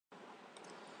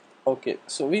Okay,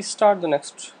 so we start the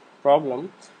next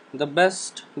problem. The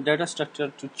best data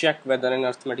structure to check whether an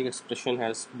arithmetic expression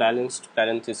has balanced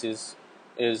parentheses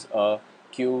is a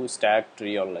queue, stack,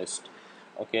 tree, or list.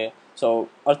 Okay, so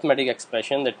arithmetic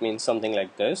expression, that means something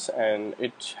like this, and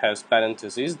it has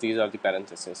parentheses. These are the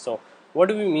parentheses. So what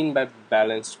do we mean by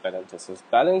balanced parentheses?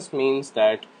 Balance means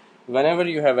that whenever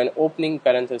you have an opening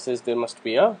parenthesis, there must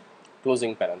be a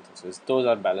closing parenthesis. Those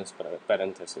are balanced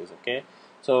parentheses. Okay,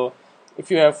 so if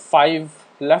you have 5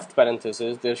 left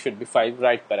parentheses, there should be 5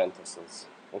 right parentheses.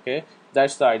 Okay,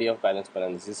 that's the idea of balanced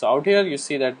parentheses. So out here you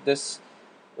see that this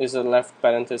is a left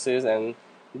parenthesis and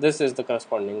this is the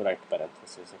corresponding right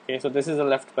parenthesis. Okay, so this is a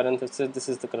left parenthesis, this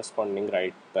is the corresponding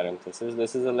right parenthesis,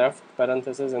 this is a left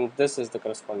parenthesis, and this is the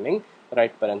corresponding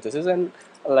right parenthesis, and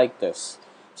like this.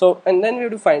 So and then we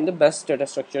have to find the best data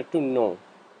structure to know,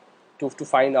 to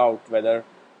find out whether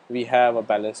we have a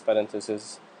balanced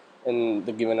parenthesis in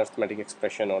the given arithmetic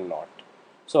expression or not.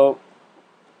 So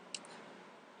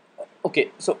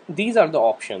okay, so these are the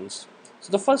options.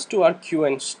 So the first two are queue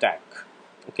and stack.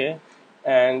 Okay,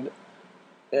 and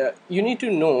you need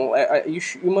to know, you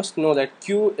must know that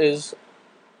queue is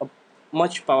a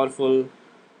much powerful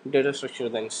data structure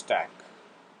than stack.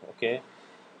 Okay,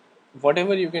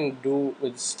 whatever you can do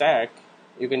with stack,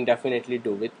 you can definitely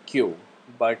do with queue,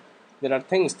 but there are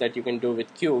things that you can do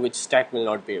with queue which stack will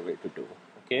not be able to do.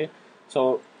 Okay,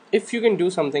 so if you can do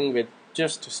something with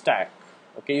just stack,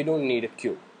 okay, you don't need a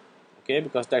queue. Okay,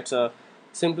 because that's a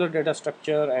simpler data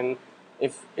structure, and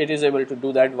if it is able to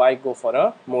do that, why go for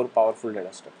a more powerful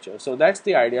data structure? So that's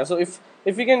the idea. So if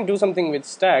we can do something with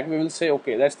stack, we will say,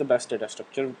 okay, that's the best data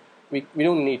structure, we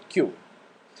don't need queue.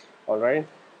 All right,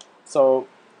 so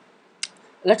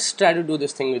let's try to do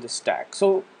this thing with a stack.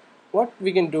 So what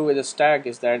we can do with a stack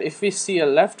is that if we see a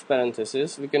left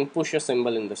parenthesis, we can push a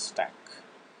symbol in the stack,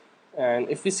 and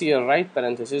if we see a right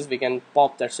parenthesis, we can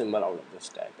pop that symbol out of the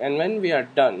stack. And when we are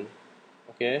done,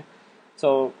 okay,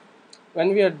 so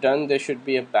when we are done, there should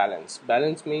be a balance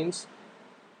means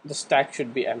the stack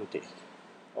should be empty.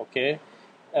 Okay,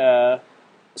 uh,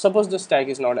 suppose the stack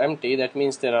is not empty, that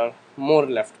means there are more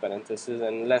left parentheses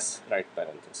and less right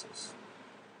parentheses.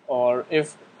 Or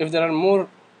if there are more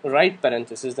right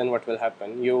parentheses, then what will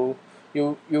happen? You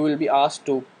will be asked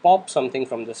to pop something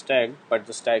from the stack, but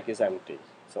the stack is empty.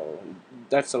 So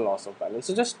that's a loss of balance.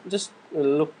 So just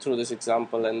look through this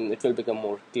example and it will become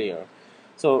more clear.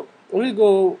 So we'll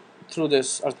go through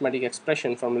this arithmetic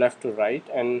expression from left to right,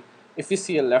 and if we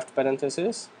see a left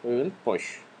parenthesis, we will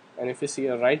push, and if we see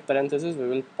a right parenthesis, we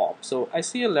will pop. So I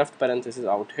see a left parenthesis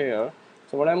out here,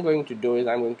 so what I'm going to do is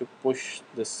I'm going to push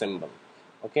this symbol.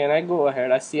 Okay, and I go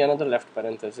ahead, I see another left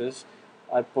parenthesis,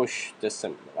 I push this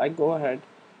symbol. I go ahead,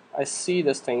 I see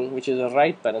this thing which is a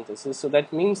right parenthesis, so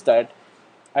that means that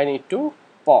I need to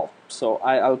pop. So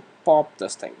I'll pop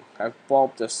this thing. I've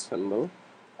popped this symbol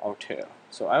out here.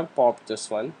 So I've popped this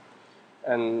one,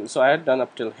 and so I had done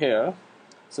up till here.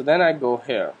 So then I go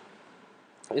here.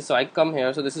 So I come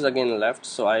here, so this is again left,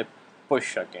 so I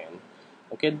push again.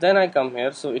 Okay, then I come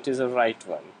here, so it is a right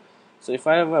one. So if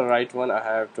I have a right one, I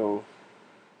have to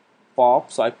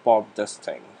pop, so I pop this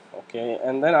thing. Okay,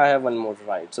 and then I have one more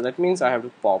right, so that means I have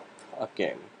to pop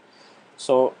again.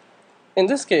 So in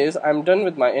this case, I'm done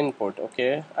with my input.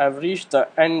 Okay, I've reached the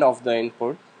end of the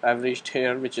input, I've reached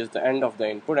here, which is the end of the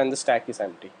input, and the stack is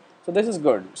empty. So this is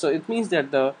good. So it means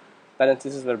that the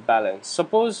parentheses were balanced.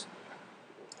 Suppose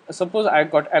I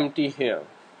got empty here,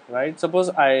 right? Suppose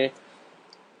I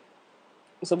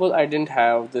didn't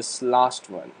have this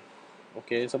last one.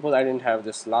 Okay, suppose I didn't have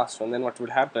this last one, then what would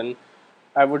happen?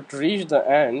 I would reach the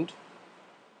end,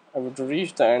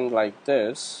 like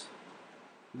this,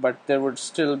 but there would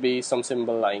still be some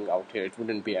symbol lying out here, it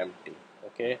wouldn't be empty.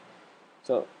 Okay,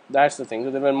 so that's the thing.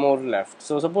 So there were more left.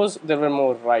 So suppose there were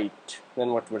more right, then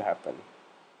what would happen?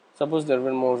 Suppose there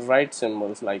were more right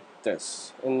symbols like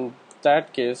this. In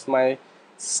that case, my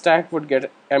stack would get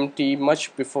empty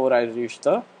much before I reach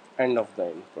the end of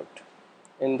the input.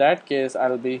 In that case,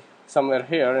 I'll be somewhere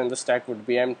here and the stack would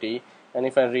be empty, and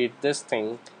if I read this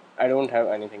thing, I don't have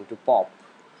anything to pop.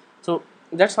 So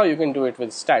that's how you can do it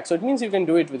with stack. So it means you can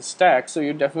do it with stack, so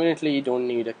you definitely don't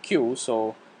need a queue.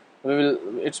 So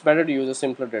it's better to use a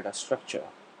simpler data structure.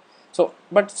 So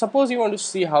but suppose you want to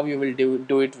see how you will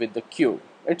do it with the queue.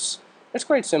 It's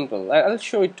quite simple. I'll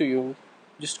show it to you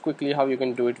just quickly how you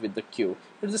can do it with the queue.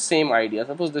 It's the same idea.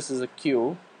 Suppose this is a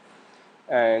queue,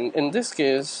 and in this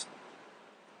case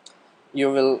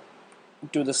you will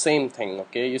do the same thing.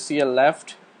 Okay, you see a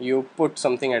left, you put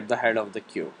something at the head of the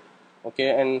queue. Okay,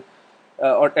 and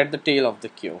or at the tail of the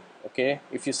queue. okay,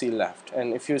 if you see left,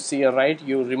 and if you see a right,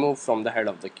 you remove from the head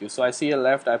of the queue. So I see a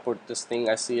left, I put this thing,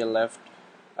 I see a left,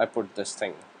 I put this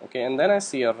thing, okay, and then I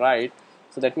see a right,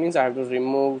 so that means I have to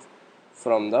remove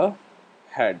from the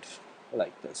head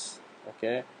like this,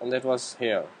 okay, and that was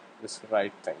here, this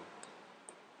right thing,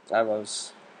 I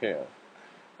was here,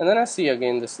 and then I see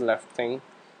again this left thing,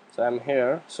 so I'm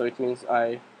here, so it means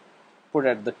I put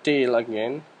at the tail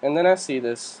again, and then I see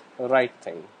this right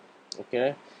thing,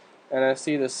 okay, and I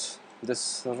see this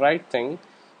right thing.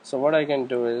 So what I can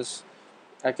do is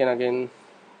I can again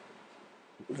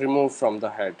remove from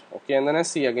the head, okay, and then I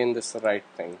see again this right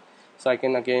thing, so I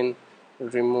can again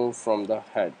remove from the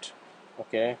head,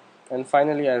 okay, and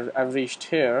finally I've reached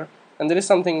here, and there is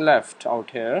something left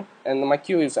out here, and my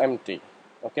queue is empty,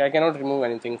 okay. I cannot remove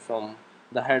anything from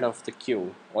the head of the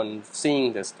queue on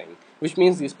seeing this thing, which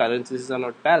means these parentheses are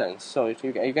not balanced. So if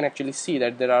you can actually see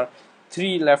that there are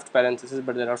 3 left parentheses,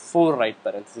 but there are 4 right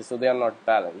parentheses, so they are not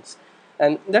balanced.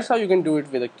 And that's how you can do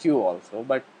it with a queue also.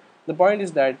 But the point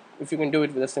is that if you can do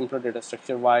it with a simpler data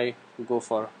structure, why go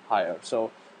for higher?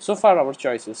 So far our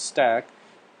choice is stack,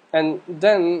 and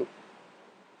then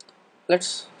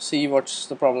let's see what's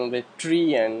the problem with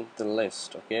tree and the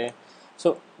list, okay.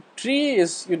 So tree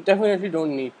is, you definitely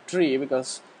don't need tree,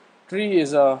 because tree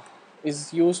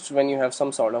is used when you have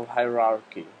some sort of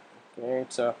hierarchy, okay.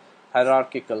 It's a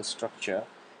hierarchical structure,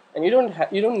 and you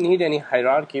don't need any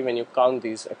hierarchy when you count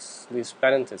these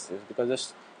parentheses, because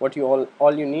this, what you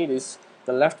all you need is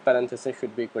the left parenthesis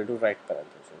should be equal to right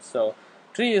parenthesis. So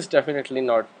tree is definitely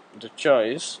not the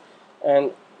choice,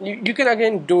 and you can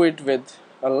again do it with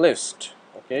a list,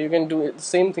 okay. You can do it the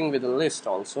same thing with a list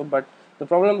also, but the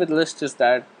problem with list is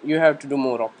that you have to do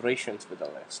more operations with a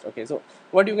list, okay. So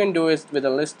what you can do is with a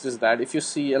list is that if you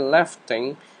see a left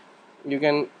thing, you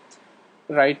can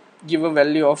give a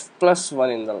value of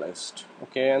 +1 in the list,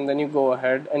 okay, and then you go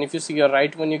ahead, and if you see a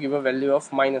right one, you give a value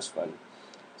of -1.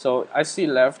 So I see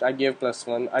left, I give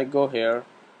 +1, I go here,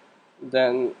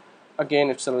 then again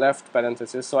it's a left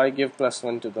parenthesis, so I give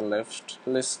 +1 to the left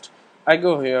list, I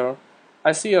go here,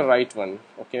 I see a right one,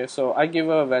 okay, so I give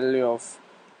a value of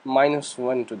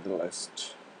 -1 to the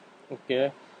list,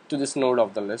 okay, to this node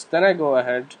of the list. Then I go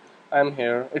ahead, I'm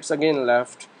here, it's again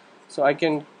left, so I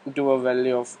can do a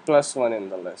value of +1 in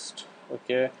the list,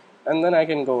 okay, and then I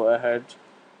can go ahead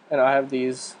and I have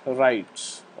these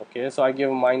rights, okay, so I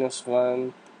give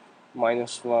 -1,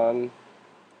 -1,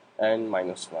 and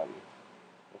 -1,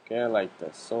 okay, like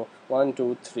this. So 1,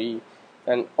 2, 3,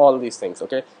 and all these things,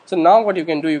 okay. So now what you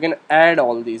can do, you can add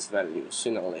all these values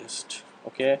in a list,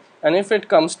 okay, and if it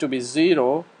comes to be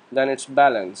 0, then it's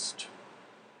balanced,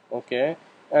 okay,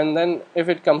 and then if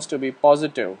it comes to be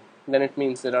positive, then it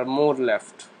means there are more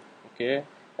left, okay,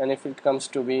 and if it comes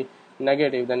to be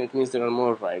negative, then it means there are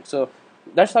more right. So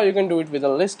that's how you can do it with a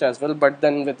list as well. But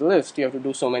then with list you have to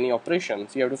do so many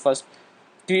operations. You have to first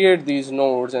create these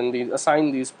nodes and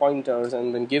assign these pointers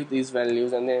and then give these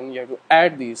values, and then you have to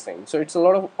add these things. So it's a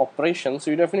lot of operations,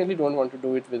 so you definitely don't want to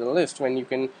do it with a list when you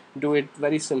can do it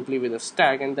very simply with a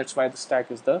stack, and that's why the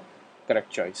stack is the correct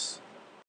choice.